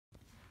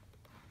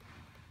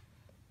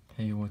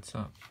Hey, what's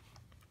up?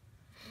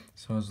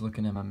 So I was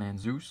looking at my man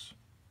Zeus.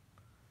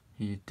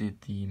 He did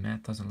the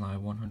math doesn't lie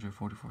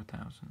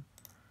 144,000.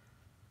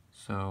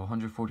 So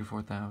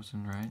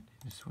 144,000, right,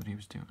 is what he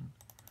was doing.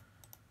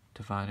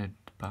 Divided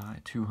by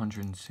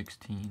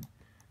 216. And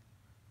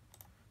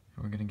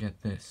we're gonna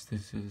get this.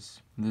 This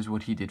is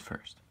what he did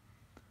first.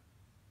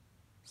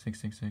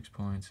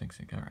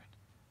 666.66. Alright.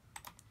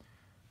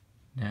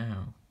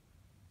 Now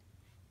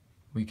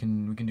we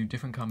can do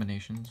different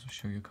combinations. I'll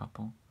show you a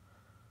couple.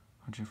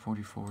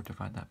 144,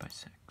 divide that by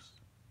 6.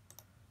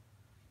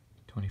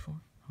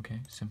 24, okay,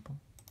 simple.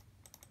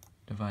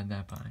 Divide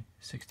that by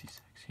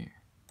 66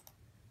 here.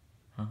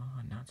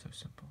 Not so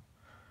simple.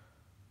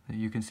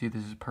 You can see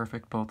this is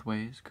perfect both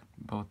ways,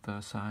 both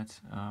sides.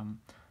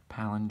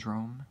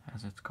 Palindrome,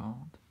 as it's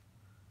called.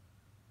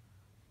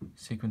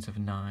 Sequence of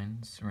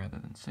 9s rather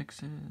than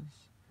 6s.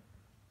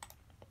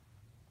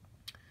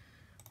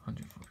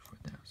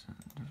 144,000,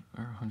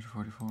 or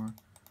 144,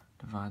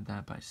 divide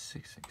that by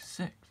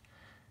 666.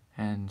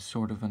 And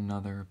sort of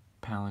another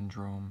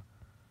palindrome.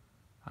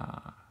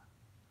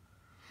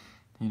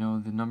 You know,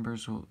 the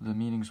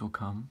meanings will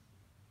come.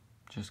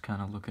 Just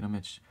kind of look at them.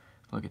 It's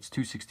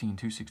 216,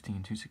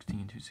 216, 216,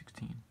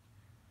 216.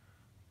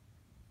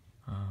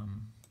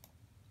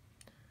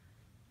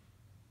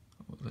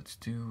 Let's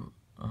do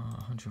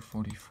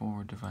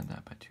 144, divide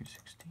that by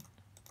 216.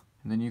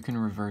 And then you can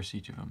reverse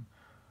each of them.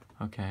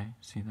 Okay,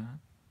 see that?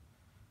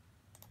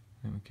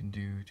 Then we can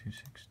do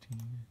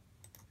 216.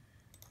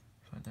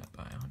 Divide that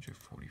by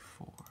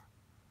 144.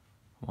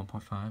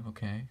 1.5,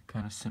 okay.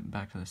 Kind of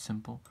back to the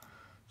simple.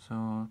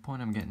 So the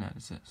point I'm getting at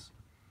is this.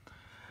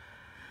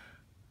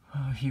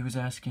 He was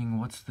asking,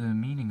 what's the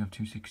meaning of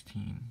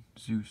 216?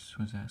 Zeus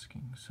was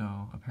asking.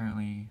 So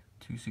apparently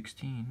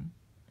 216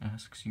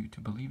 asks you to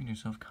believe in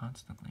yourself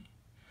constantly.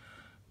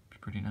 It's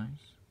pretty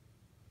nice.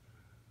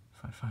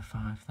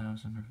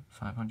 555,000 or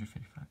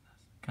 555,000.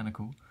 Kind of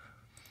cool.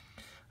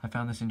 I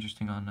found this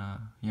interesting on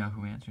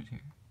Yahoo Answers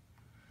here.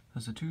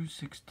 Does the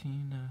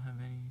 216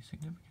 have any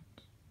significance?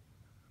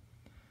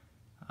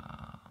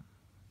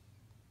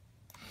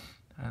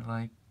 I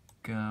like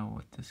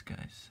what this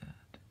guy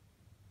said.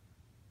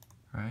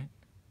 Right?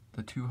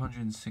 The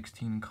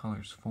 216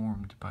 colors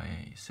formed by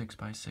a 6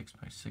 by 6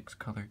 by 6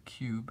 color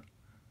cube.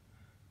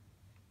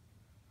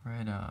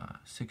 Right?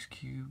 6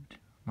 cubed,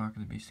 mark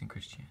of the beast in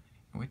Christianity,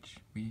 which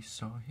we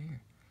saw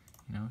here.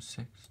 You know,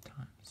 6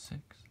 times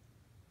 6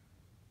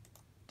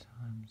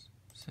 times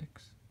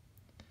 6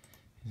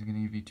 is going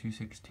to give you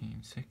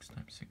 216. 6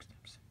 times 6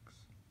 times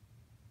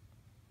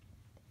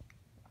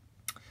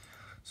 6.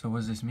 So what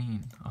does this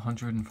mean?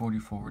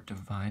 144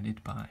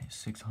 divided by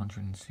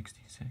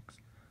 666.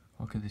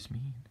 What could this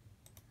mean?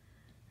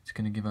 It's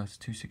going to give us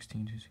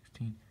 216,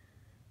 216.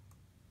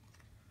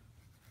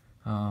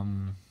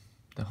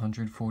 The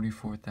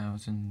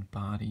 144,000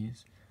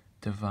 bodies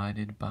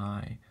divided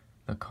by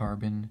the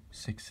carbon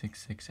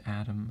 666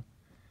 atom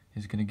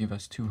is going to give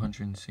us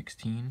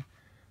 216,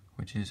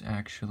 which is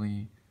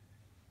actually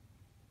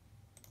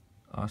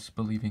us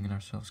believing in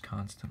ourselves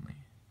constantly.